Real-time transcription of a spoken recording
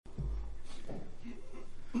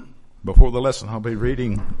Before the lesson, I'll be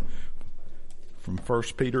reading from 1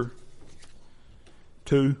 Peter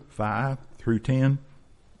 2, 5 through 10.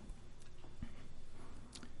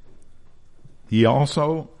 Ye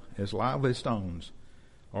also, as lively stones,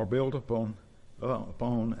 are built upon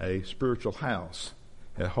a spiritual house,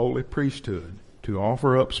 a holy priesthood, to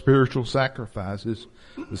offer up spiritual sacrifices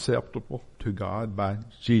acceptable to God by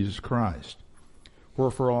Jesus Christ.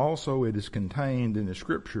 Wherefore also it is contained in the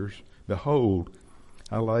Scriptures, Behold,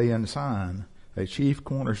 I lay in Zion a chief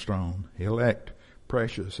cornerstone, elect,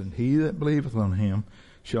 precious, and he that believeth on him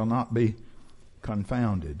shall not be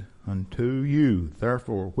confounded. Unto you,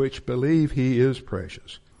 therefore, which believe he is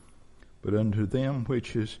precious. But unto them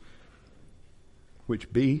which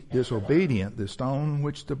be disobedient, the stone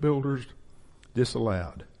which the builders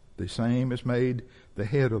disallowed, the same is made the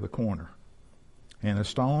head of the corner, and a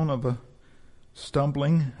stone of a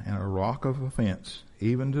stumbling and a rock of offense,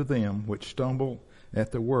 even to them which stumble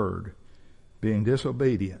at the word, being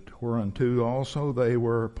disobedient, whereunto also they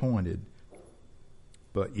were appointed.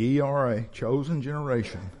 But ye are a chosen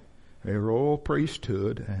generation, a royal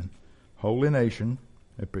priesthood, and holy nation,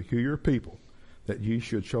 a peculiar people, that ye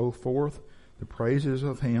should show forth the praises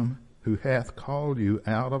of him who hath called you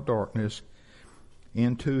out of darkness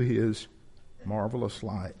into his marvelous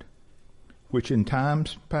light, which in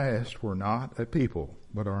times past were not a people,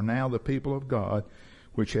 but are now the people of God,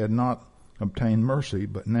 which had not obtained mercy,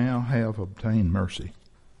 but now have obtained mercy.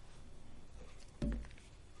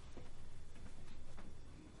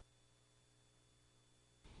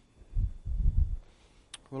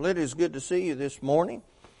 Well, it is good to see you this morning.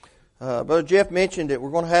 Brother Jeff mentioned that we're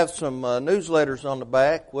going to have some newsletters on the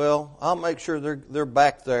back. Well, I'll make sure they're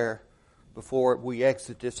back there before we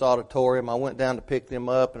exit this auditorium. I went down to pick them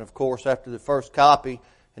up, and of course, after the first copy,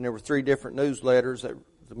 and there were 3 different newsletters, that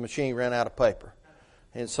the machine ran out of paper.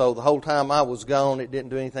 And so the whole time I was gone, it didn't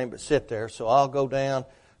do anything but sit there. So I'll go down.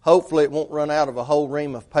 Hopefully it won't run out of a whole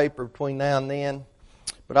ream of paper between now and then.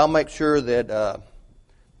 But I'll make sure that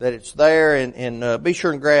it's there, and be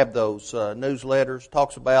sure and grab those newsletters.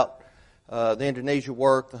 Talks about the Indonesia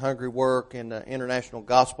work, the Hungary work, and the International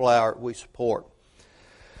Gospel Hour we support.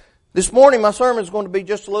 This morning my sermon is going to be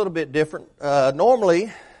just a little bit different.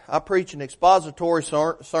 Normally I preach an expository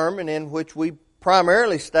sermon in which we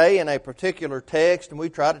primarily stay in a particular text and we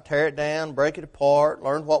try to tear it down, break it apart,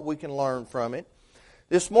 learn what we can learn from it.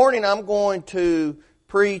 This morning I'm going to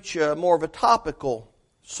preach more of a topical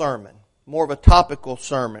sermon.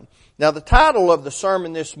 Now the title of the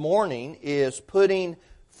sermon this morning is Putting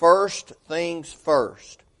First Things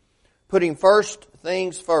First. Putting first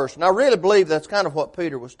things first. And I really believe that's kind of what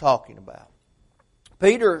Peter was talking about.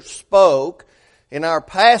 Peter spoke in our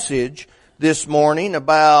passage this morning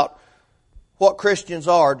about what Christians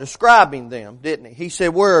are, describing them, didn't he? He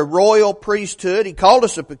said we're a royal priesthood. He called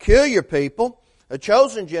us a peculiar people, a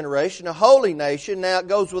chosen generation, a holy nation. Now it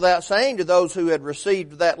goes without saying to those who had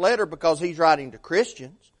received that letter, because he's writing to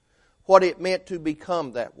Christians, what it meant to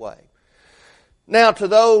become that way. Now to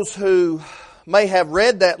those who may have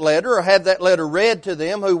read that letter or had that letter read to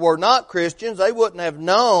them who were not Christians, they wouldn't have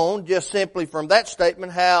known just simply from that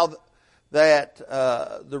statement how that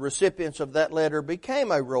the recipients of that letter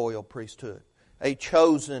became a royal priesthood, a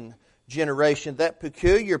chosen generation, that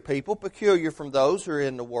peculiar people, peculiar from those who are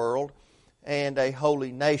in the world, and a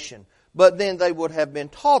holy nation. But then they would have been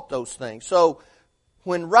taught those things. So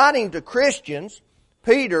when writing to Christians,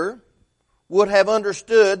 Peter would have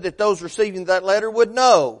understood that those receiving that letter would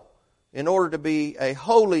know, in order to be a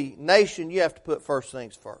holy nation, you have to put first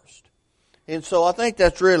things first. And so I think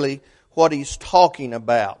that's really what he's talking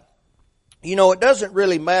about. You know, it doesn't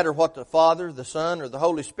really matter what the Father, the Son, or the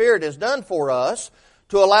Holy Spirit has done for us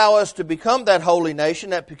to allow us to become that holy nation,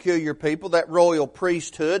 that peculiar people, that royal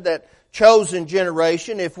priesthood, that chosen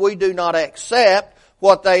generation. If we do not accept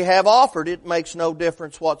what they have offered, it makes no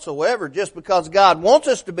difference whatsoever. Just because God wants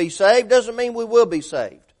us to be saved doesn't mean we will be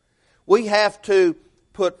saved. We have to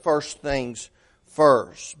put first things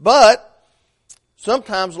first. But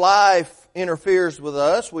sometimes life interferes with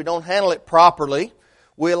us. We don't handle it properly.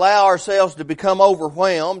 We allow ourselves to become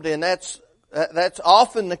overwhelmed, and that's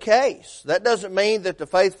often the case. That doesn't mean that the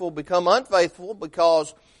faithful become unfaithful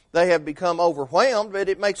because they have become overwhelmed, but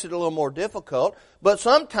it makes it a little more difficult. But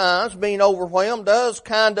sometimes being overwhelmed does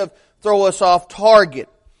kind of throw us off target,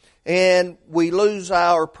 and we lose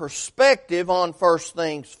our perspective on first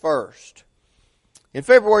things first. In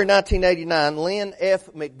February 1989, Lynn F.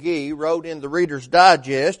 McGee wrote in the Reader's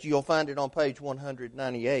Digest, you'll find it on page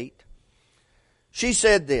 198, she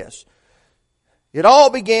said this: "It all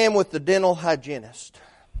began with the dental hygienist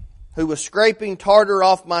who was scraping tartar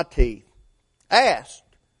off my teeth. Asked,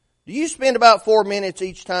 Do you spend about 4 minutes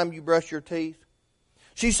each time you brush your teeth?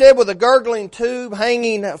 She said, with a gurgling tube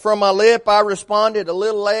hanging from my lip, I responded, a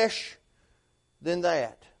little less than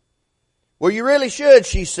that. Well, you really should,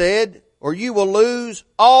 she said, or you will lose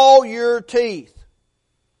all your teeth.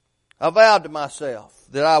 I vowed to myself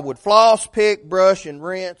that I would floss, pick, brush, and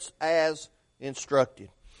rinse as instructed.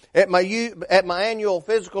 At my annual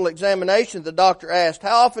physical examination, the doctor asked,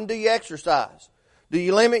 how often do you exercise? Do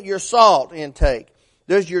you limit your salt intake?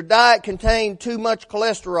 Does your diet contain too much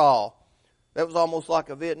cholesterol? That was almost like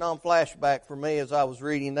a Vietnam flashback for me as I was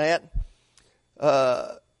reading that.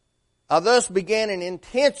 I thus began an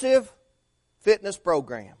intensive fitness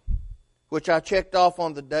program, which I checked off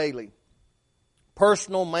on the daily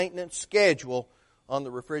personal maintenance schedule on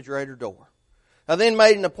the refrigerator door. I then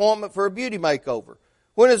made an appointment for a beauty makeover.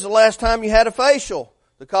 When is the last time you had a facial?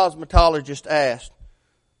 The cosmetologist asked.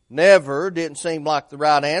 Never didn't seem like the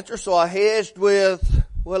right answer, so I hedged with,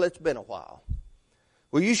 well, it's been a while.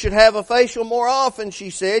 Well, you should have a facial more often, she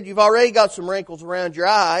said. You've already got some wrinkles around your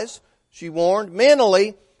eyes, she warned.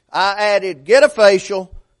 Mentally, I added, get a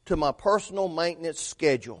facial to my personal maintenance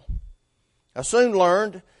schedule. I soon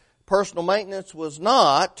learned personal maintenance was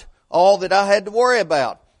not all that I had to worry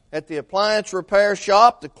about. At the appliance repair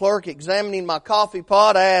shop, the clerk examining my coffee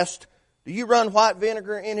pot asked, do you run white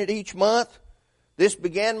vinegar in it each month? This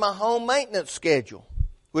began my home maintenance schedule,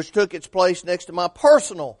 which took its place next to my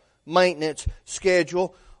personal maintenance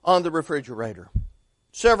schedule on the refrigerator.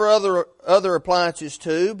 Several other appliances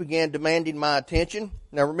too began demanding my attention.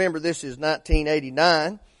 Now remember, this is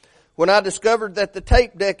 1989, when I discovered that the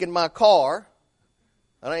tape deck in my car,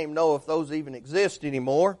 I don't even know if those even exist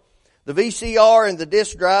anymore, the VCR and the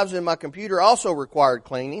disk drives in my computer also required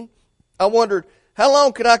cleaning. I wondered, how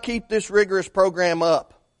long could I keep this rigorous program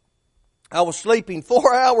up? I was sleeping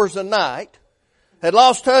 4 hours a night, had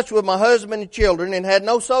lost touch with my husband and children, and had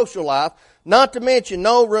no social life, not to mention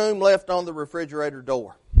no room left on the refrigerator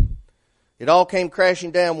door. It all came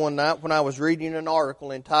crashing down one night when I was reading an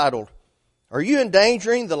article entitled, Are you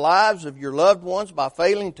endangering the lives of your loved ones by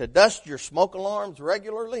failing to dust your smoke alarms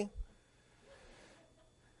regularly?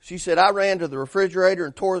 She said, I ran to the refrigerator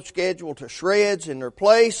and tore the schedule to shreds. In their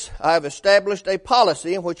place, I have established a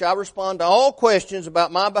policy in which I respond to all questions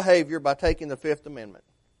about my behavior by taking the Fifth Amendment.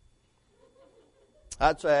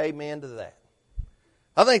 I'd say amen to that.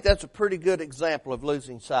 I think that's a pretty good example of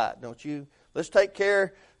losing sight, don't you? Let's take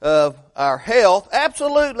care of our health.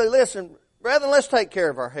 Absolutely, listen, brethren, let's take care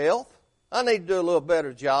of our health. I need to do a little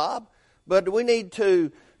better job. But do we need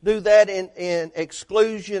to do that in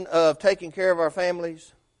exclusion of taking care of our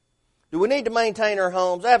families? Do we need to maintain our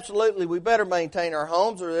homes? Absolutely, we better maintain our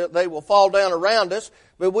homes or they will fall down around us.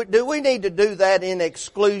 But do we need to do that in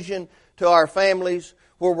exclusion to our families,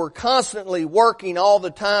 where we're constantly working all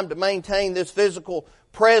the time to maintain this physical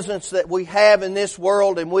presence that we have in this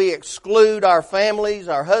world, and we exclude our families,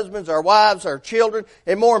 our husbands, our wives, our children,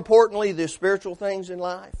 and more importantly, the spiritual things in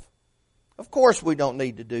life? Of course we don't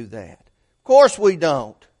need to do that. Of course we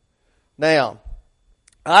don't. Now,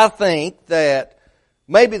 I think that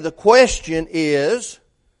maybe the question is,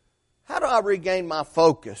 how do I regain my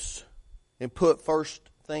focus and put first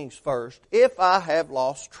things first if I have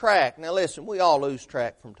lost track? Now listen, we all lose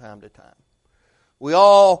track from time to time. We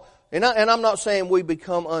all, and I'm not saying we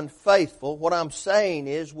become unfaithful. What I'm saying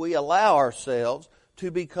is we allow ourselves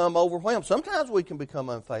to become overwhelmed. Sometimes we can become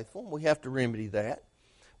unfaithful. We have to remedy that.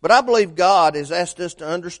 But I believe God has asked us to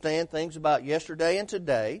understand things about yesterday and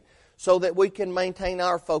today so that we can maintain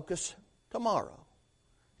our focus tomorrow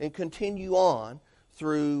and continue on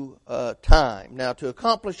through time. Now, to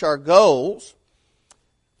accomplish our goals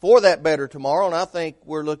for that better tomorrow, and I think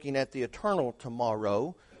we're looking at the eternal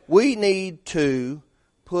tomorrow, we need to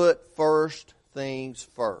put first things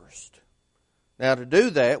first. Now, to do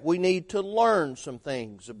that, we need to learn some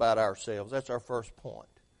things about ourselves. That's our first point.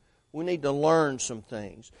 We need to learn some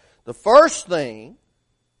things. The first thing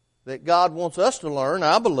that God wants us to learn,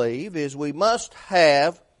 I believe, is we must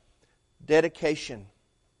have dedication.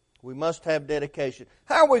 We must have dedication.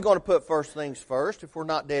 How are we going to put first things first if we're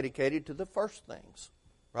not dedicated to the first things?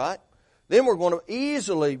 Right? Then we're going to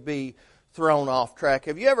easily be thrown off track.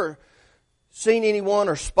 Have you ever seen anyone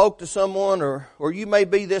or spoke to someone, or you may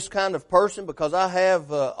be this kind of person, because I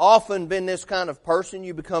have often been this kind of person.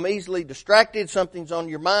 You become easily distracted. Something's on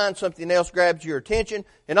your mind. Something else grabs your attention.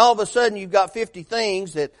 And all of a sudden you've got 50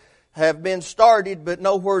 things that have been started but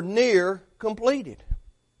nowhere near completed.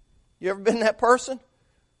 You ever been that person?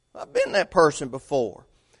 I've been that person before.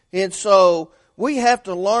 And so we have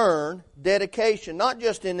to learn dedication, not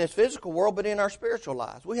just in this physical world, but in our spiritual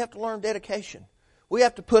lives. We have to learn dedication. We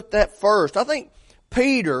have to put that first. I think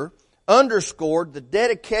Peter underscored the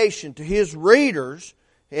dedication to his readers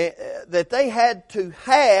that they had to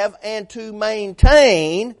have and to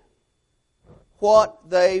maintain what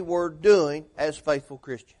they were doing as faithful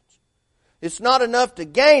Christians. It's not enough to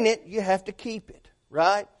gain it, you have to keep it,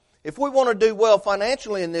 right? If we want to do well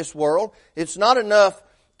financially in this world, it's not enough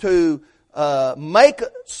to make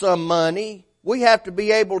some money. We have to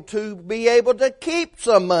be able to keep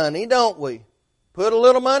some money, don't we? Put a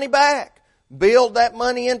little money back. Build that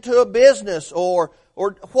money into a business or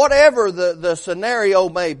whatever the scenario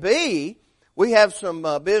may be. We have some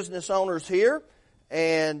business owners here,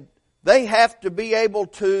 and they have to be able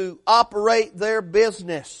to operate their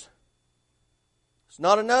business. It's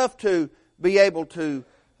not enough to be able to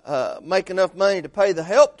make enough money to pay the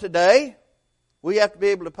help today. We have to be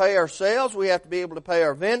able to pay ourselves. We have to be able to pay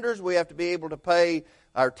our vendors. We have to be able to pay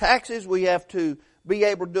our taxes. We have to be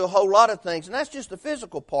able to do a whole lot of things. And that's just the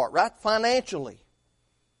physical part, right? Financially.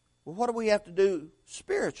 Well, what do we have to do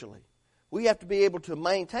spiritually? We have to be able to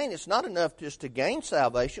maintain. It's not enough just to gain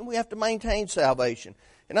salvation. We have to maintain salvation.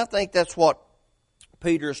 And I think that's what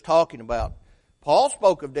Peter is talking about. Paul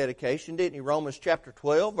spoke of dedication, didn't he? Romans chapter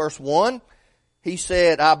 12, verse 1. He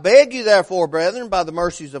said, I beg you therefore, brethren, by the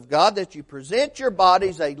mercies of God, that you present your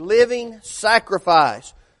bodies a living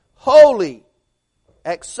sacrifice, holy,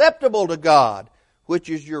 acceptable to God, which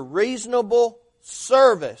is your reasonable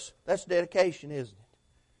service. That's dedication, isn't it?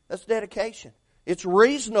 That's dedication. It's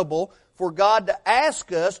reasonable for God to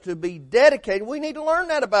ask us to be dedicated. We need to learn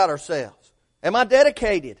that about ourselves. Am I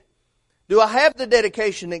dedicated? Do I have the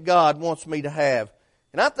dedication that God wants me to have?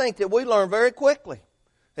 And I think that we learn very quickly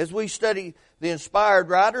as we study the inspired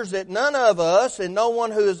writers that none of us and no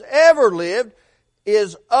one who has ever lived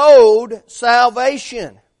is owed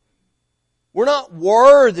salvation. We're not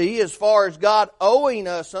worthy as far as God owing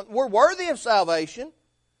us something. We're worthy of salvation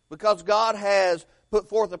because God has put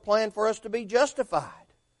forth a plan for us to be justified.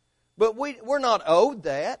 But we're not owed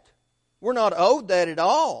that. We're not owed that at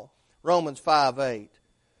all. Romans 5:8.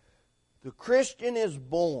 The Christian is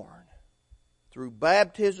born through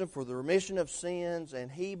baptism for the remission of sins, and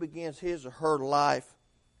he begins his or her life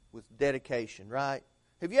with dedication, right?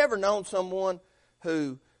 Have you ever known someone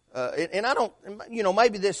who, and I don't,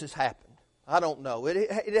 maybe this has happened. I don't know.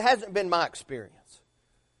 It hasn't been my experience.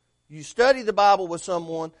 You study the Bible with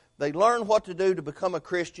someone, they learn what to do to become a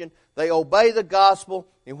Christian, they obey the gospel,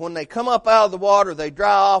 and when they come up out of the water, they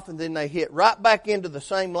dry off, and then they hit right back into the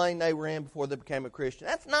same lane they were in before they became a Christian.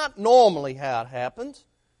 That's not normally how it happens.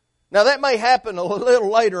 Now, that may happen a little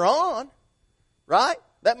later on, right?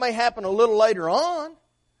 That may happen a little later on.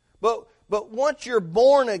 But once you're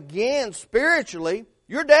born again spiritually,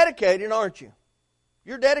 you're dedicated, aren't you?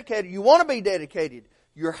 You're dedicated. You want to be dedicated.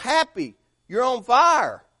 You're happy. You're on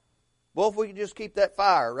fire. Well, if we can just keep that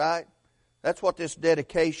fire, right? That's what this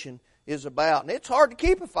dedication is about. And it's hard to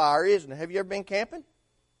keep a fire, isn't it? Have you ever been camping?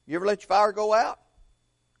 You ever let your fire go out?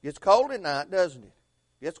 It gets cold at night, doesn't it?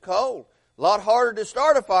 It gets cold. A lot harder to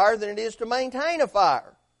start a fire than it is to maintain a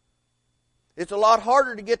fire. It's a lot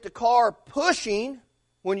harder to get the car pushing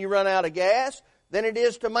when you run out of gas than it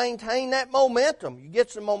is to maintain that momentum. You get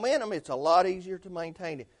some momentum, it's a lot easier to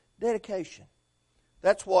maintain it. Dedication.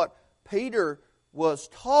 That's what Peter was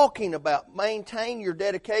talking about. Maintain your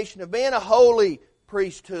dedication of being a holy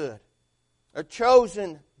priesthood, a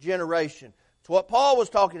chosen generation. It's what Paul was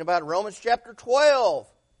talking about in Romans chapter 12.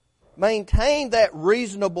 Maintain that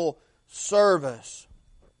reasonable service.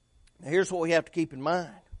 Now, here's what we have to keep in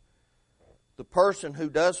mind. The person who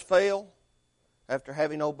does fail after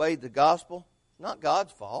having obeyed the gospel, it's not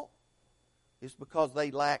God's fault. It's because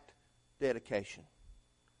they lacked dedication.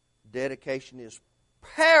 Dedication is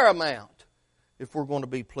paramount if we're going to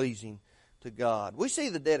be pleasing to God. We see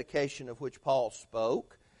the dedication of which Paul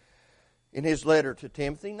spoke in his letter to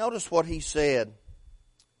Timothy. Notice what he said,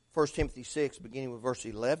 1 Timothy 6, beginning with verse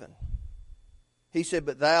 11. He said,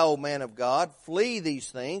 But thou, O man of God, flee these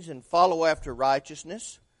things and follow after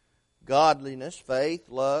righteousness, godliness, faith,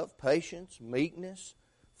 love, patience, meekness.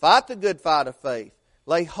 Fight the good fight of faith.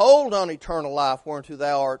 Lay hold on eternal life, whereunto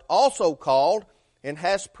thou art also called, and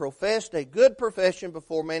hast professed a good profession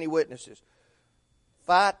before many witnesses.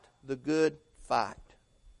 Fight the good fight.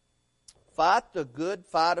 Fight the good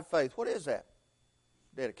fight of faith. What is that?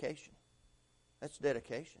 Dedication. That's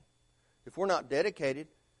dedication. If we're not dedicated,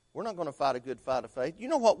 we're not going to fight a good fight of faith. You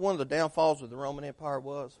know what one of the downfalls of the Roman Empire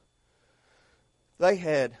was? They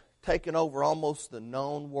had taken over almost the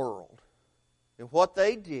known world. And what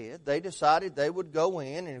they did, they decided they would go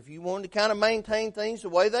in, and if you wanted to kind of maintain things the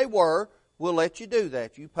way they were, we'll let you do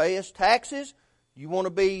that. You pay us taxes. You want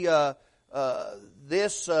to be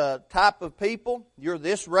this type of people, you're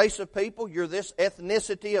this race of people, you're this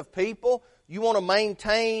ethnicity of people, you want to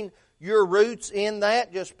maintain your roots in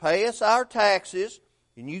that, just pay us our taxes,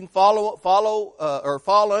 and you can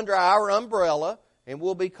fall under our umbrella, and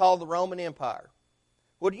we'll be called the Roman Empire.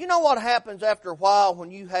 Well, do you know what happens after a while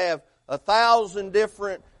when you have 1,000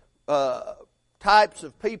 different types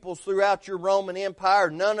of peoples throughout your Roman Empire?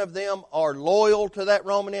 None of them are loyal to that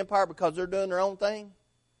Roman Empire because they're doing their own thing.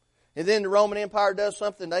 And then the Roman Empire does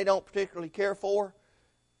something they don't particularly care for.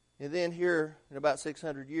 And then here, in about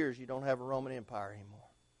 600 years, you don't have a Roman Empire anymore.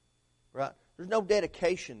 Right? There's no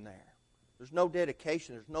dedication there. There's no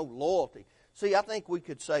dedication. There's no loyalty. See, I think we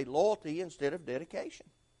could say loyalty instead of dedication.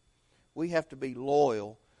 We have to be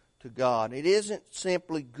loyal to God. It isn't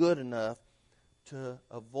simply good enough to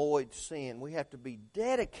avoid sin. We have to be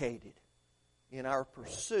dedicated in our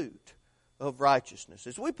pursuit of righteousness.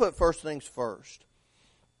 As we put first things first,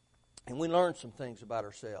 and we learn some things about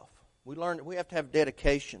ourselves. We learn that we have to have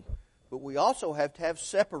dedication, but we also have to have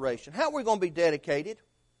separation. How are we going to be dedicated?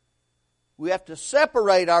 We have to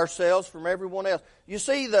separate ourselves from everyone else. You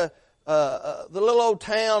see the little old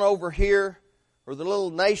town over here, or the little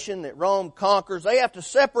nation that Rome conquers, they have to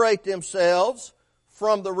separate themselves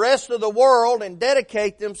from the rest of the world and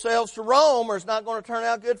dedicate themselves to Rome, or it's not going to turn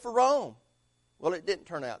out good for Rome. Well, it didn't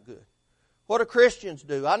turn out good. What do Christians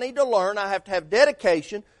do? I need to learn. I have to have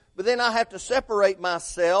dedication, but then I have to separate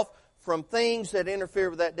myself from things that interfere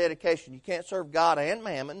with that dedication. You can't serve God and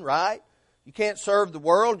mammon, right? You can't serve the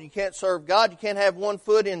world. You can't serve God. You can't have one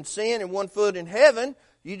foot in sin and one foot in heaven.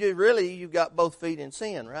 You've got both feet in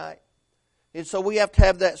sin, right? And so we have to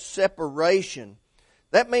have that separation.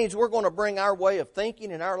 That means we're going to bring our way of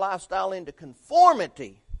thinking and our lifestyle into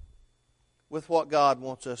conformity with what God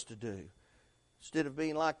wants us to do. Instead of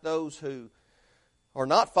being like those who are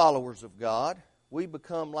not followers of God, we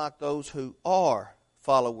become like those who are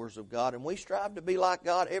followers of God. And we strive to be like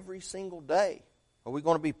God every single day. Are we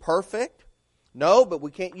going to be perfect? No, but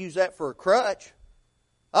we can't use that for a crutch.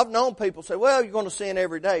 I've known people say, well, you're going to sin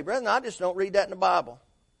every day. Brethren, I just don't read that in the Bible.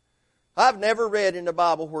 I've never read in the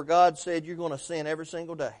Bible where God said you're going to sin every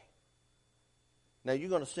single day. Now, you're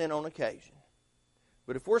going to sin on occasion.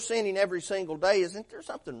 But if we're sinning every single day, isn't there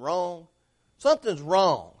something wrong? Something's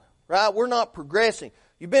wrong, right? We're not progressing.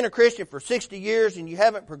 You've been a Christian for 60 years and you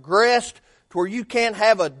haven't progressed to where you can't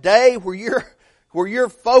have a day where you're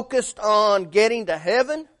focused on getting to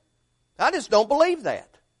heaven. I just don't believe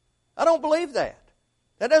that. I don't believe that.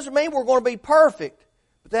 That doesn't mean we're going to be perfect,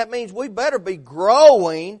 but that means we better be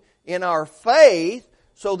growing in our faith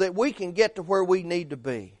so that we can get to where we need to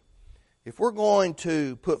be. If we're going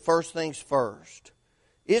to put first things first,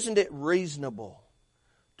 isn't it reasonable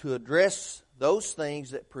to address those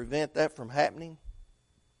things that prevent that from happening?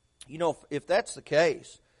 You know, if that's the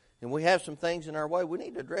case, and we have some things in our way, we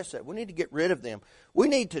need to address that. We need to get rid of them. We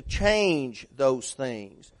need to change those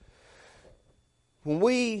things. When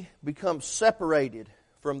we become separated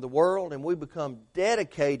from the world and we become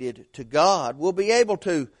dedicated to God, we'll be able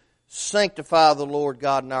to sanctify the Lord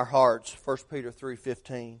God in our hearts, 1 Peter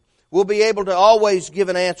 3:15. We'll be able to always give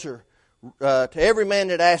an answer to every man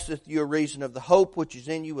that asketh you a reason of the hope which is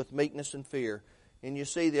in you with meekness and fear. And you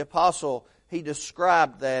see, the apostle, he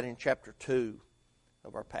described that in chapter 2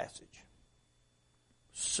 of our passage.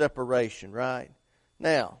 Separation, right?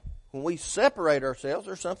 Now, when we separate ourselves,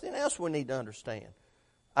 there's something else we need to understand.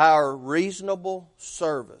 Our reasonable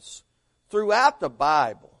service. Throughout the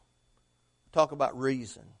Bible, talk about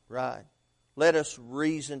reason, right? Let us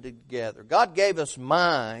reason together. God gave us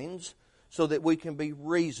minds so that we can be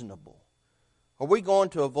reasonable. Are we going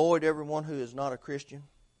to avoid everyone who is not a Christian?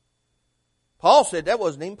 Paul said that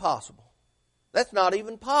wasn't even possible. That's not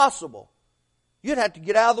even possible. You'd have to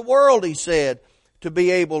get out of the world, he said, to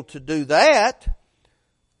be able to do that.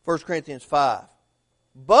 1 Corinthians 5.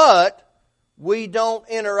 But we don't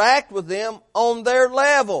interact with them on their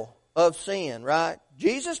level of sin, right?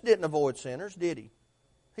 Jesus didn't avoid sinners, did he?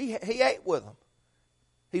 He ate with them.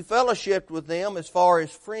 He fellowshiped with them as far as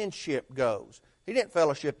friendship goes. He didn't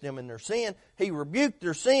fellowship them in their sin. He rebuked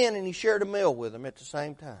their sin and he shared a meal with them at the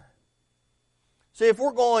same time. See, if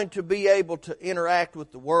we're going to be able to interact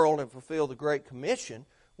with the world and fulfill the Great Commission,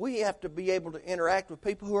 we have to be able to interact with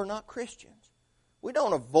people who are not Christians. We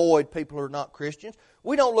don't avoid people who are not Christians.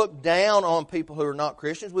 We don't look down on people who are not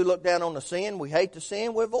Christians. We look down on the sin. We hate the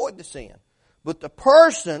sin. We avoid the sin. But the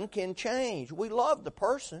person can change. We love the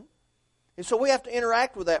person. And so we have to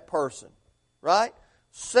interact with that person, right?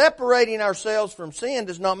 Separating ourselves from sin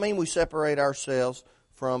does not mean we separate ourselves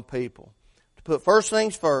from people. To put first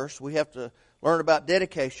things first, we have to learn about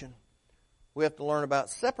dedication. We have to learn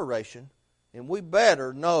about separation. And we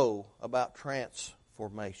better know about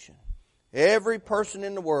transformation. Every person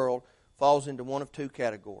in the world falls into one of two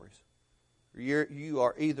categories. You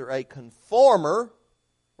are either a conformer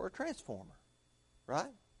or a transformer.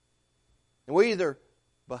 Right? And we either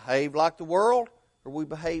behave like the world or we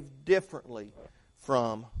behave differently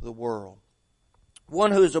from the world.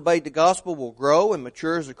 One who has obeyed the gospel will grow and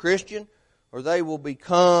mature as a Christian, or they will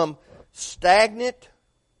become stagnant.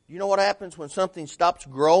 You know what happens when something stops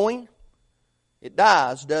growing? It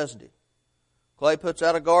dies, doesn't it? Clay puts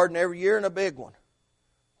out a garden every year and a big one.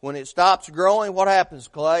 When it stops growing, what happens,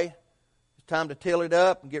 Clay? It's time to till it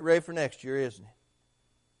up and get ready for next year, isn't it?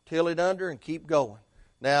 Till it under and keep going.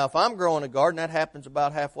 Now, if I'm growing a garden, that happens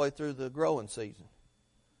about halfway through the growing season.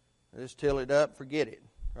 I just till it up, forget it,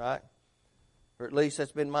 right? Or at least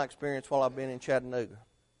that's been my experience while I've been in Chattanooga.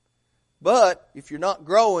 But if you're not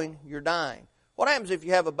growing, you're dying. What happens if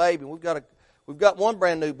you have a baby? We've got one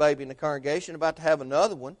brand new baby in the congregation, about to have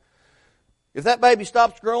another one. If that baby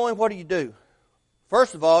stops growing, what do?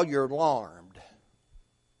 First of all, you're alarmed.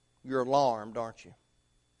 You're alarmed, aren't you?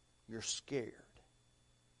 You're scared.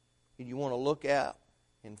 And you want to look out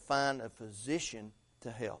and find a physician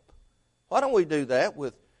to help. Why don't we do that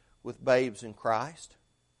with babes in Christ?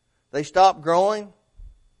 They stop growing.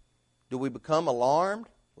 Do we become alarmed?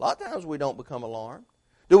 A lot of times we don't become alarmed.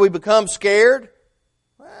 Do we become scared?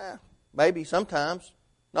 Well, maybe sometimes,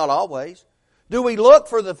 not always. Do we look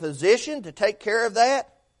for the physician to take care of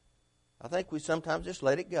that? I think we sometimes just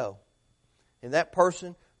let it go. And that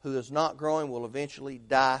person who is not growing will eventually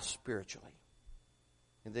die spiritually.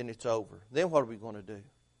 And then it's over. Then what are we going to do?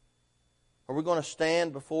 Are we going to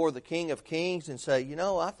stand before the King of Kings and say,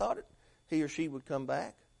 I thought he or she would come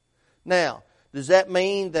back? Now, does that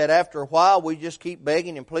mean that after a while we just keep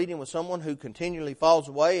begging and pleading with someone who continually falls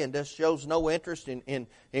away and just shows no interest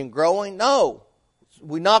in growing? No.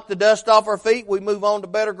 We knock the dust off our feet, we move on to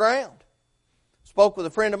better ground. Spoke with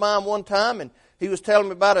a friend of mine one time, and he was telling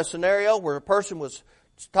me about a scenario where a person was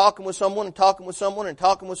talking with someone and talking with someone and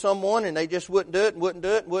talking with someone, and they just wouldn't do it and wouldn't do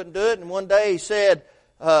it and wouldn't do it. And one day he said,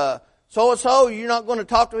 so-and-so, you're not going to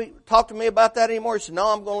talk to me about that anymore? He said, no,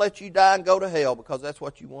 I'm going to let you die and go to hell because that's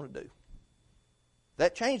what you want to do.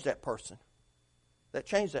 That changed that person. That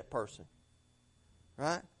changed that person.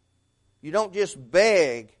 Right? You don't just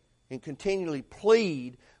beg and continually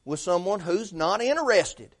plead with someone who's not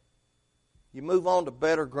interested. You move on to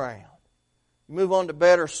better ground. You move on to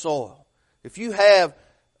better soil. If you have,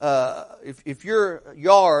 if your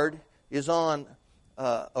yard is on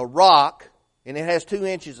a rock and it has 2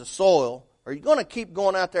 inches of soil, are you going to keep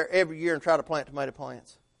going out there every year and try to plant tomato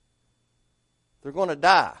plants? They're going to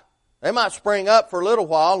die. They might spring up for a little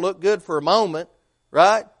while, look good for a moment,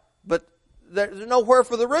 right? But there's nowhere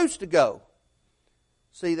for the roots to go.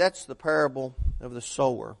 See, that's the parable of the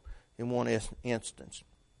sower in one instance.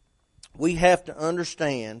 We have to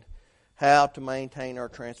understand how to maintain our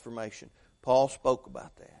transformation. Paul spoke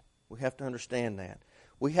about that. We have to understand that.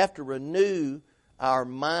 We have to renew our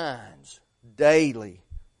minds daily,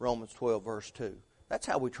 Romans 12, verse 2. That's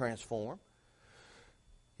how we transform.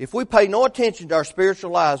 If we pay no attention to our spiritual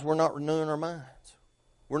lives, we're not renewing our minds.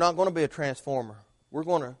 We're not going to be a transformer. We're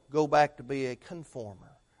going to go back to be a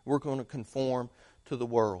conformer. We're going to conform to the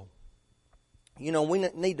world. We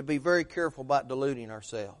need to be very careful about deluding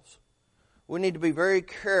ourselves. We need to be very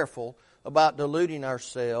careful about deluding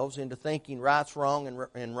ourselves into thinking right's wrong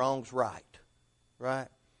and wrong's right. Right?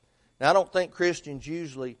 Now, I don't think Christians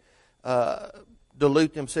usually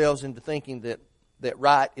dilute themselves into thinking that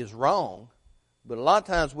right is wrong. But a lot of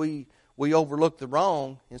times we overlook the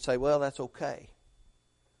wrong and say, well, that's okay.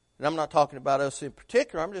 And I'm not talking about us in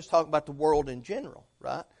particular. I'm just talking about the world in general,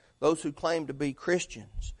 right? Those who claim to be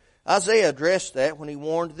Christians. Isaiah addressed that when he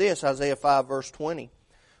warned this, Isaiah 5, verse 20.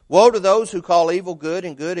 Woe to those who call evil good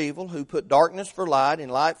and good evil, who put darkness for light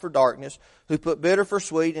and light for darkness, who put bitter for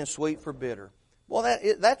sweet and sweet for bitter. Well,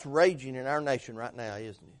 that's raging in our nation right now,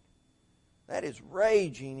 isn't it? That is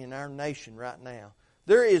raging in our nation right now.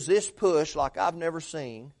 There is this push like I've never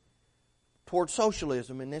seen toward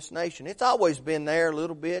socialism in this nation. It's always been there a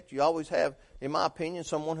little bit. You always have, in my opinion,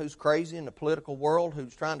 someone who's crazy in the political world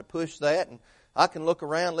who's trying to push that. And I can look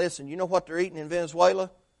around, listen, you know what they're eating in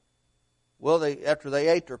Venezuela? Well, after they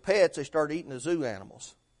ate their pets, they started eating the zoo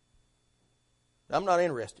animals. I'm not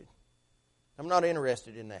interested. I'm not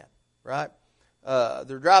interested in that, right?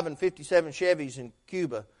 They're driving 57 Chevys in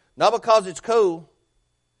Cuba. Not because it's cool.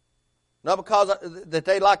 Not because that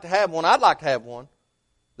they like to have one. I'd like to have one.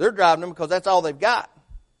 They're driving them because that's all they've got.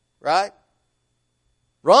 Right?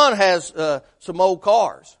 Ron has some old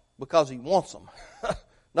cars because he wants them.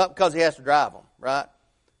 Not because he has to drive them. Right?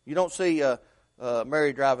 You don't see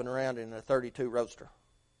Mary driving around in a 32 Roadster,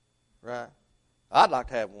 right? I'd like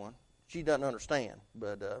to have one. She doesn't understand,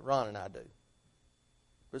 but Ron and I do.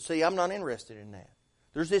 But see, I'm not interested in that.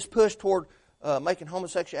 There's this push toward making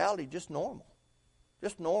homosexuality just normal.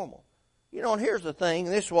 Just normal. You know, and here's the thing,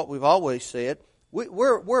 and this is what we've always said.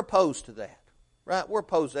 We're opposed to that, right? We're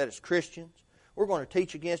opposed to that as Christians. We're going to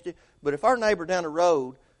teach against it. But if our neighbor down the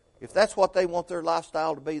road, if that's what they want their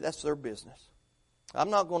lifestyle to be, that's their business. I'm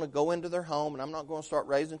not going to go into their home, and I'm not going to start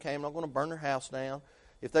raising Cain. I'm not going to burn their house down.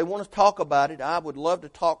 If they want to talk about it, I would love to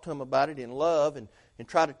talk to them about it in love and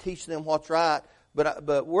try to teach them what's right.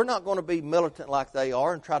 But we're not going to be militant like they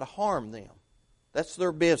are and try to harm them. That's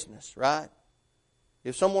their business, right?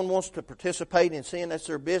 If someone wants to participate in sin, that's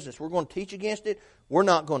their business. We're going to teach against it. We're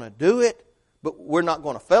not going to do it, but we're not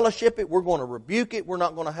going to fellowship it. We're going to rebuke it. We're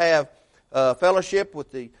not going to have fellowship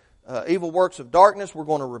with the evil works of darkness. We're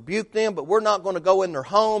going to rebuke them, but we're not going to go in their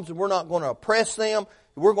homes and we're not going to oppress them.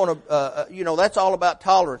 We're going to, that's all about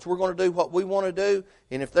tolerance. We're going to do what we want to do,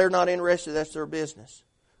 and if they're not interested, that's their business.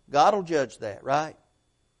 God will judge that, right?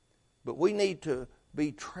 But we need to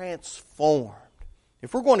be transformed.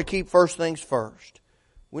 If we're going to keep first things first,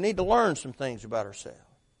 we need to learn some things about ourselves.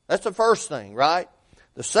 That's the first thing, right?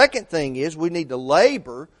 The second thing is we need to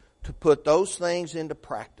labor to put those things into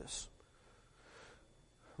practice.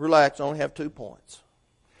 Relax, I only have 2 points.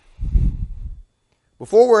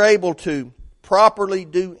 Before we're able to properly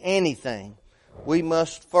do anything, we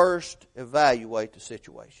must first evaluate the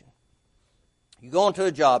situation. You go onto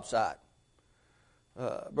a job site.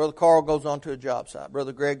 Brother Carl goes onto a job site.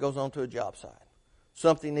 Brother Greg goes onto a job site.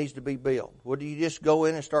 Something needs to be built. Well, do you just go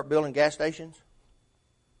in and start building gas stations?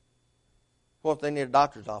 What if they need a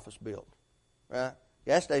doctor's office built? Right?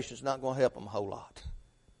 Gas station's not going to help them a whole lot.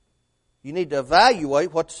 You need to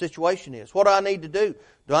evaluate what the situation is. What do I need to do?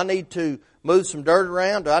 Do I need to move some dirt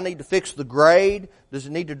around? Do I need to fix the grade? Does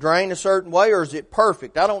it need to drain a certain way, or is it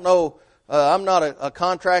perfect? I don't know. I'm not a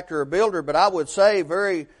contractor or builder, but I would say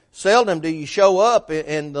very seldom do you show up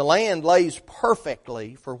and the land lays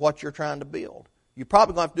perfectly for what you're trying to build. You're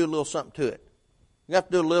probably going to have to do a little something to it. You have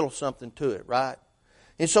to do a little something to it, right?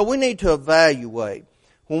 And so we need to evaluate.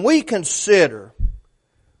 When we consider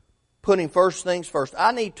putting first things first,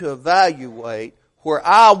 I need to evaluate where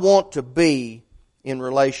I want to be in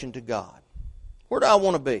relation to God. Where do I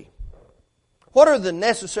want to be? What are the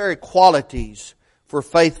necessary qualities for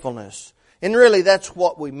faithfulness? And really that's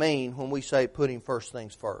what we mean when we say putting first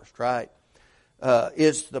things first, right?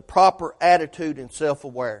 It's the proper attitude and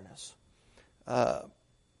self-awareness. At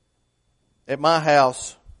my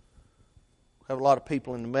house, I have a lot of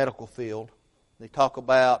people in the medical field. They talk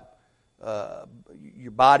about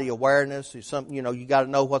your body awareness. Is something, you got to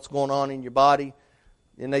know what's going on in your body.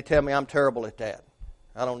 And they tell me I'm terrible at that.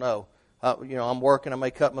 I don't know. I'm working. I may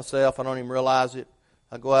cut myself. I don't even realize it.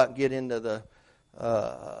 I go out and get into the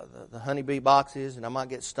honeybee boxes, and I might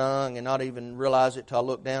get stung and not even realize it till I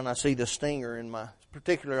look down and I see the stinger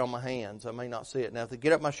particularly on my hands. I may not see it. Now, if they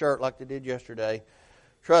get up my shirt like they did yesterday,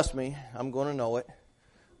 trust me, I'm going to know it.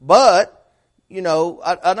 But,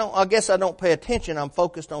 I guess I don't pay attention. I'm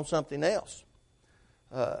focused on something else.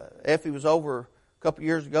 Effie was over a couple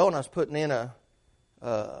years ago, and I was putting in a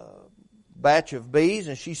batch of bees,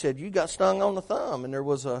 and she said, "You got stung on the thumb," and there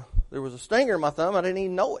was a stinger in my thumb. I didn't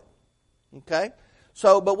even know it. Okay?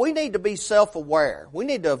 So, but we need to be self-aware. We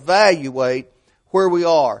need to evaluate where we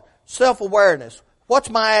are. Self-awareness. What's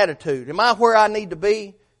my attitude? Am I where I need to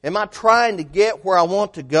be? Am I trying to get where I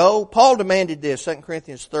want to go? Paul demanded this, 2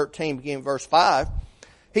 Corinthians 13, beginning verse 5.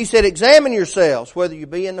 He said, "Examine yourselves whether you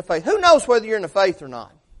be in the faith." Who knows whether you're in the faith or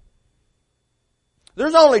not?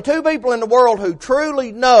 There's only 2 people in the world who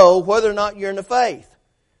truly know whether or not you're in the faith.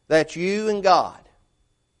 That's you and God.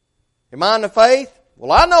 Am I in the faith?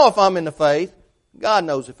 Well, I know if I'm in the faith. God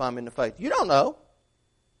knows if I'm in the faith. You don't know.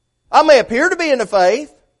 I may appear to be in the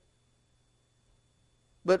faith,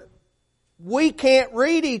 but we can't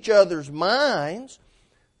read each other's minds.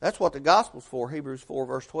 That's what the gospel's for, Hebrews 4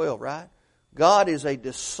 verse 12, right? God is a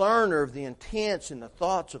discerner of the intents and the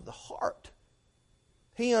thoughts of the heart.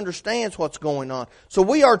 He understands what's going on. So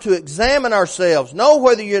we are to examine ourselves, know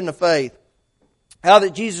whether you're in the faith, how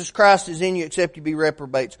that Jesus Christ is in you except you be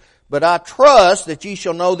reprobates. But I trust that ye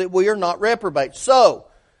shall know that we are not reprobates. So,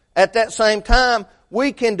 at that same time,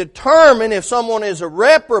 we can determine if someone is a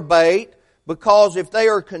reprobate, because if they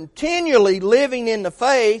are continually living in the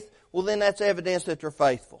faith, well then that's evidence that they're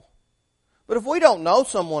faithful. But if we don't know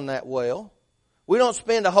someone that well, we don't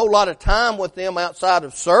spend a whole lot of time with them outside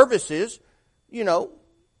of services,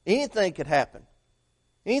 anything could happen.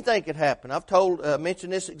 Anything could happen. I've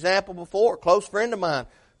mentioned this example before. A close friend of mine,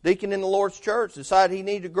 deacon in the Lord's church, decided he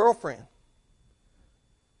needed a girlfriend.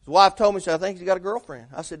 His wife told me, she said, I think he's got a girlfriend.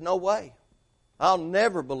 I said, no way. I'll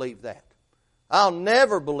never believe that. I'll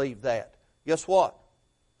never believe that. Guess what?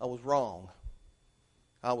 I was wrong.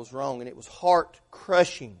 I was wrong, and it was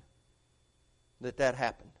heart-crushing that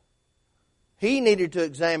happened. He needed to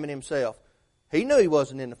examine himself. He knew he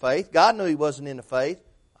wasn't in the faith. God knew he wasn't in the faith.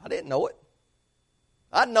 I didn't know it.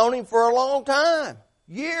 I'd known him for a long time,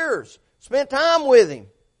 years, spent time with him.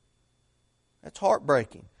 That's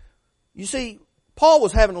heartbreaking. You see, Paul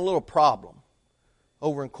was having a little problem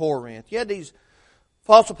over in Corinth. You had these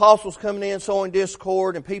false apostles coming in, sowing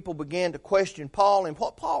discord, and people began to question Paul. And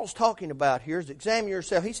what Paul's talking about here is examine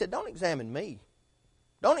yourself. He said, don't examine me.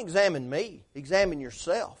 Don't examine me. Examine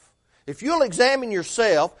yourself. If you'll examine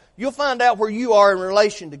yourself, you'll find out where you are in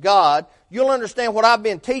relation to God. You'll understand what I've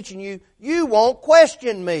been teaching you. You won't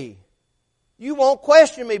question me. You won't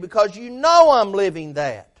question me because you know I'm living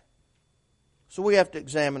that. So we have to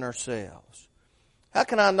examine ourselves. How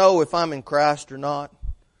can I know if I'm in Christ or not?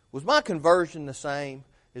 Was my conversion the same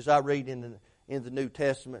as I read in the New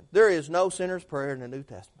Testament? There is no sinner's prayer in the New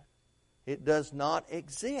Testament. It does not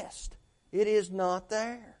exist. It is not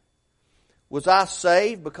there. Was I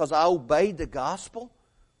saved because I obeyed the gospel?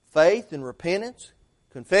 Faith and repentance?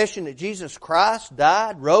 Confession that Jesus Christ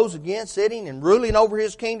died, rose again, sitting and ruling over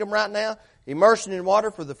His kingdom right now? Immersion in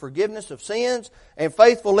water for the forgiveness of sins and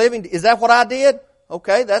faithful living? Is that what I did?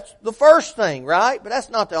 Okay, that's the first thing, right? But that's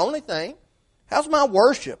not the only thing. How's my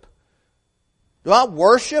worship? Do I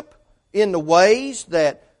worship in the ways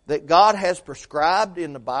that God has prescribed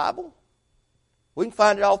in the Bible? We can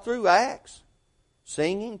find it all through Acts.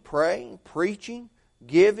 Singing, praying, preaching,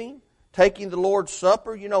 giving, taking the Lord's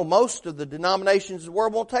Supper. You know, most of the denominations of the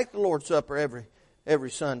world won't take the Lord's Supper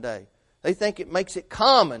every Sunday. They think it makes it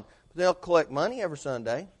common. But they'll collect money every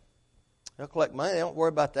Sunday. They'll collect money. They don't worry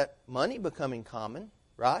about that money becoming common,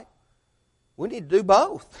 right? We need to do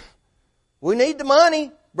both. We need the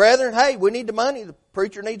money. Brethren, hey, we need the money. The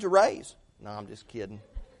preacher needs a raise. No, I'm just kidding.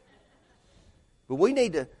 But we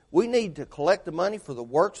need to collect the money for the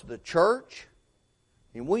works of the church.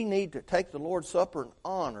 And we need to take the Lord's Supper and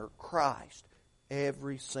honor Christ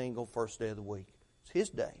every single first day of the week. It's His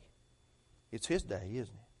day. It's His day,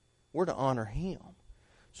 isn't it? We're to honor Him.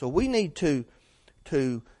 So we need to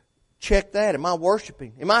check that. Am I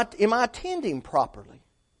worshiping? Am I attending properly?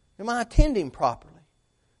 Am I attending properly?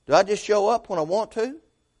 Do I just show up when I want to?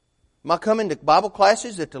 Am I coming to Bible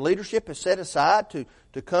classes that the leadership has set aside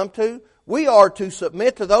to come to? We are to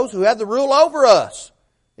submit to those who have the rule over us.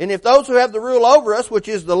 And if those who have the rule over us, which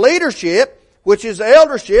is the leadership, which is the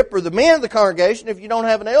eldership, or the men of the congregation, if you don't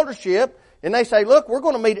have an eldership, and they say, look, we're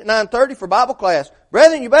going to meet at 9:30 for Bible class.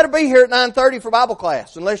 Brethren, you better be here at 9:30 for Bible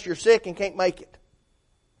class, unless you're sick and can't make it.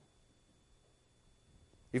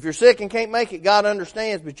 If you're sick and can't make it, God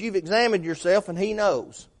understands, but you've examined yourself and He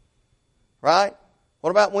knows. Right? What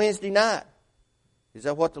about Wednesday night? Is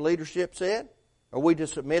that what the leadership said? Are we to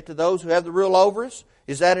submit to those who have the rule over us?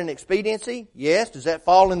 Is that an expediency? Yes. Does that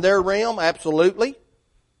fall in their realm? Absolutely.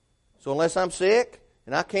 So unless I'm sick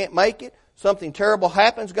and I can't make it, something terrible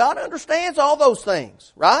happens, God understands all those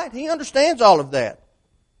things, right? He understands all of that.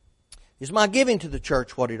 Is my giving to the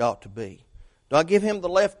church what it ought to be? Do I give Him the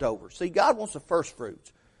leftovers? See, God wants the first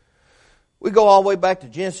fruits. We go all the way back to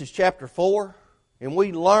Genesis chapter 4, and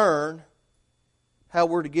we learn how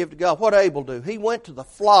we're to give to God. What did Abel do? He went to the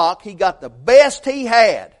flock. He got the best he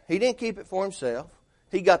had. He didn't keep it for himself.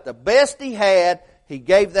 He got the best he had. He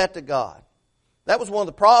gave that to God. That was one of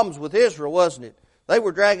the problems with Israel, wasn't it? They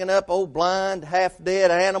were dragging up old blind,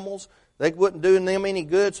 half-dead animals. They wasn't doing them any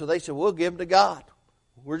good, so they said, we'll give them to God.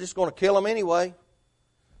 We're just going to kill them anyway.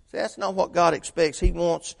 See, that's not what God expects. He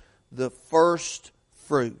wants the first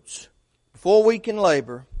fruits. Before we can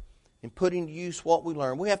labor and put into use what we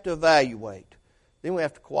learn, we have to evaluate. Then we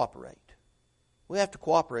have to cooperate. We have to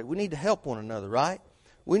cooperate. We need to help one another, right?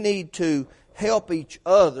 We need to help each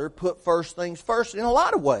other put first things first in a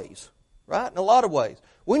lot of ways, right? In a lot of ways.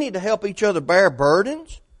 We need to help each other bear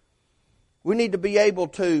burdens. We need to be able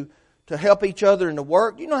to help each other in the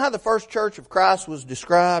work. You know how the first church of Christ was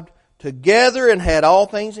described? Together and had all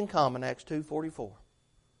things in common, Acts 2:44.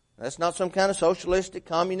 That's not some kind of socialistic,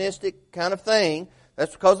 communistic kind of thing.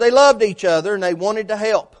 That's because they loved each other and they wanted to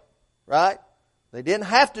help, right? They didn't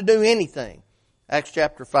have to do anything. Acts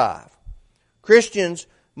chapter 5. Christians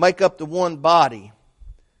make up the one body.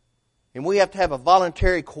 And we have to have a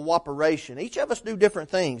voluntary cooperation. Each of us do different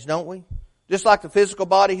things, don't we? Just like the physical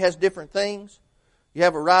body has different things. You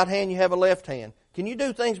have a right hand, you have a left hand. Can you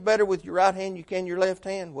do things better with your right hand than you can your left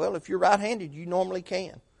hand? Well, if you're right-handed, you normally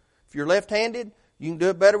can. If you're left-handed, you can do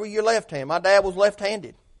it better with your left hand. My dad was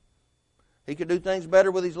left-handed. He could do things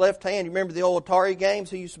better with his left hand. You remember the old Atari games?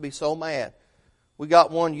 He used to be so mad. We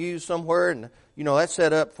got one used somewhere, and that's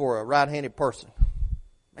set up for a right-handed person.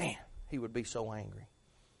 Man, he would be so angry.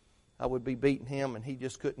 I would be beating him, and he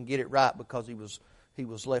just couldn't get it right because he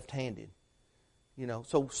was left-handed.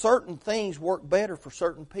 So certain things work better for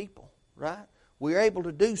certain people, right? We're able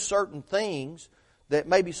to do certain things that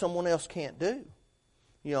maybe someone else can't do.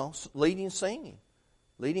 Leading singing,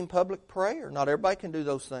 leading public prayer. Not everybody can do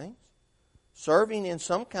those things. Serving in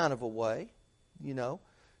some kind of a way,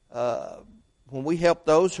 when we help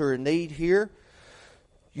those who are in need here,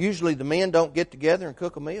 usually the men don't get together and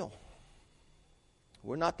cook a meal.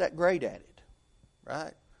 We're not that great at it,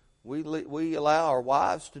 right? We allow our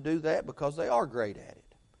wives to do that because they are great at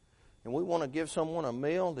it. And we want to give someone a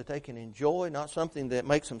meal that they can enjoy, not something that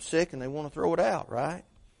makes them sick and they want to throw it out, right?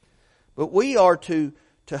 But we are to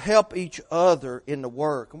help each other in the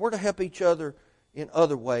work. And we're to help each other in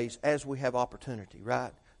other ways as we have opportunity,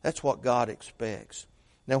 right? That's what God expects.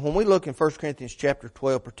 Now, when we look in 1 Corinthians chapter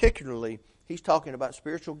 12 particularly, he's talking about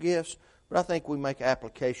spiritual gifts, but I think we make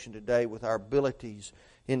application today with our abilities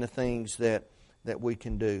in the things that we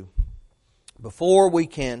can do. Before we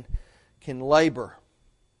can labor,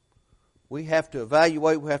 we have to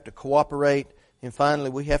evaluate, we have to cooperate, and finally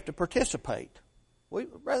we have to participate. We've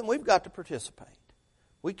got to participate.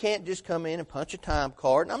 We can't just come in and punch a time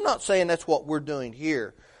card. And I'm not saying that's what we're doing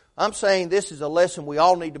here. I'm saying this is a lesson we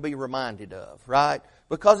all need to be reminded of, right?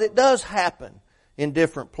 Because it does happen in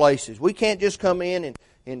different places. We can't just come in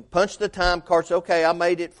and punch the time card, say, okay, I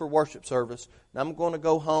made it for worship service, and I'm going to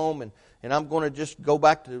go home and I'm going to just go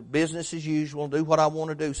back to business as usual and do what I want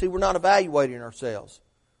to do. See, we're not evaluating ourselves.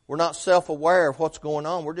 We're not self-aware of what's going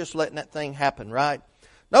on. We're just letting that thing happen, right?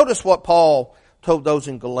 Notice what Paul told those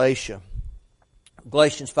in Galatia.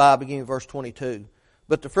 Galatians 5, beginning verse 22.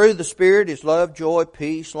 But the fruit of the Spirit is love, joy,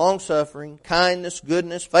 peace, long-suffering, kindness,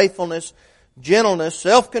 goodness, faithfulness, gentleness,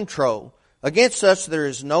 self-control. Against such there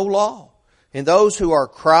is no law. And those who are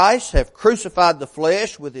Christ have crucified the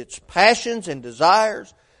flesh with its passions and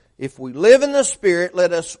desires. If we live in the Spirit,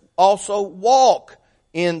 let us also walk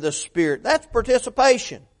in the Spirit. That's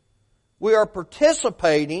participation. We are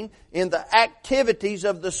participating in the activities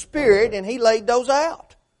of the Spirit, and He laid those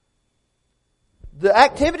out. The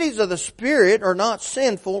activities of the Spirit are not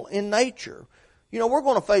sinful in nature. We're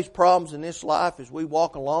going to face problems in this life as we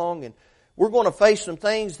walk along, and we're going to face some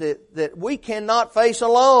things that we cannot face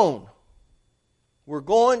alone. We're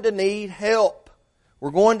going to need help.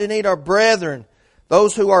 We're going to need our brethren,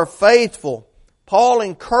 those who are faithful. Paul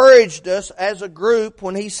encouraged us as a group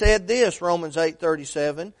when he said this, Romans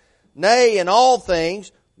 8:37, nay, in all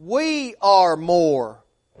things, we are more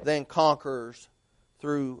than conquerors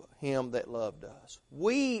through Him that loved us.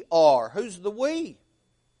 We are. Who's the we?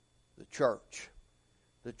 The church.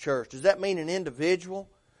 The church. Does that mean an individual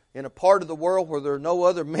in a part of the world where there are no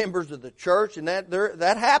other members of the church and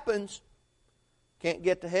that happens? Can't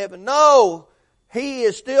get to heaven? No. He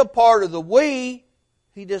is still part of the we.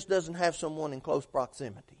 He just doesn't have someone in close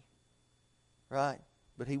proximity. Right?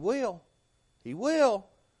 But He will. He will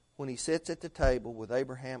when He sits at the table with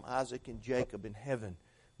Abraham, Isaac, and Jacob in heaven.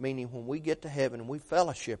 Meaning when we get to heaven and we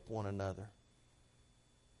fellowship one another.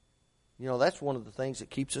 That's one of the things that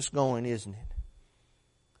keeps us going, isn't it?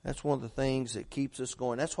 That's one of the things that keeps us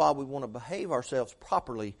going. That's why we want to behave ourselves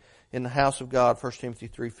properly in the house of God, 1 Timothy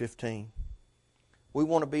 3:15. We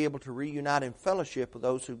want to be able to reunite in fellowship with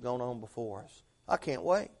those who've gone on before us. I can't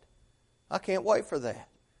wait. I can't wait for that.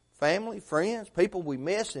 Family, friends, people we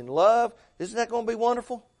miss and love. Isn't that going to be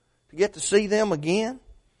wonderful? To get to see them again?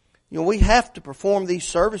 We have to perform these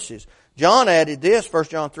services. John added this, 1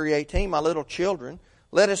 John 3:18, my little children,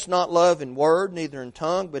 let us not love in word, neither in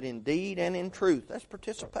tongue, but in deed and in truth. That's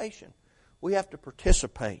participation. We have to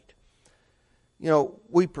participate.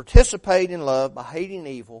 We participate in love by hating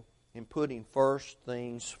evil and putting first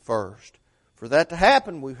things first. For that to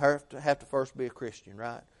happen, we have to first be a Christian,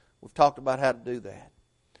 right? We've talked about how to do that.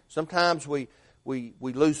 Sometimes we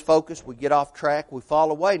lose focus, we get off track, we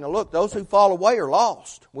fall away. Now look, those who fall away are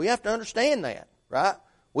lost. We have to understand that, right?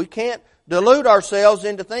 We can't delude ourselves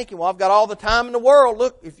into thinking, well, I've got all the time in the world.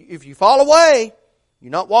 Look, if you fall away,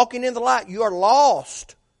 you're not walking in the light, you are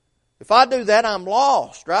lost. If I do that, I'm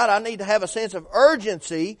lost, right? I need to have a sense of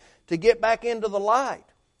urgency to get back into the light.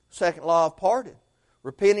 Second law of pardon.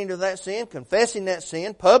 Repenting of that sin, confessing that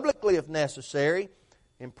sin publicly if necessary,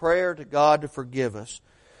 in prayer to God to forgive us.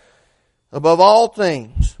 Above all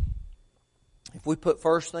things, if we put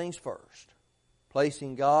first things first,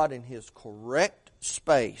 placing God in His correct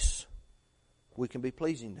space, we can be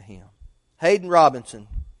pleasing to Him. Hayden Robinson,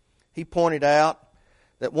 he pointed out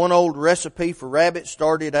that one old recipe for rabbit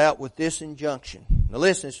started out with this injunction. Now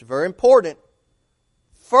listen, it's very important.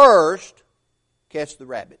 First, catch the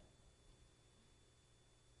rabbit.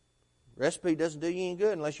 Recipe doesn't do you any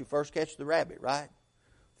good unless you first catch the rabbit, right?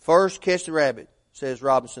 First, catch the rabbit, says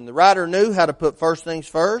Robinson. The writer knew how to put first things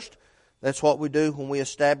first. That's what we do when we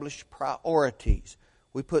establish priorities.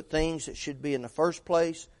 We put things that should be in the first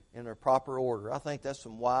place in their proper order. I think that's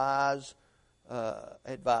some wise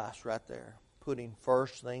advice right there. Putting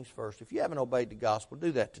first things first. If you haven't obeyed the gospel,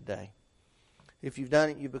 do that today. If you've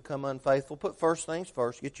done it, you've become unfaithful. Put first things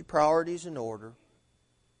first. Get your priorities in order.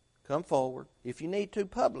 Come forward. If you need to,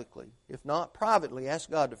 publicly. If not, privately, ask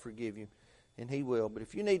God to forgive you, and He will. But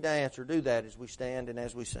if you need to answer, do that as we stand and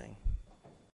as we sing.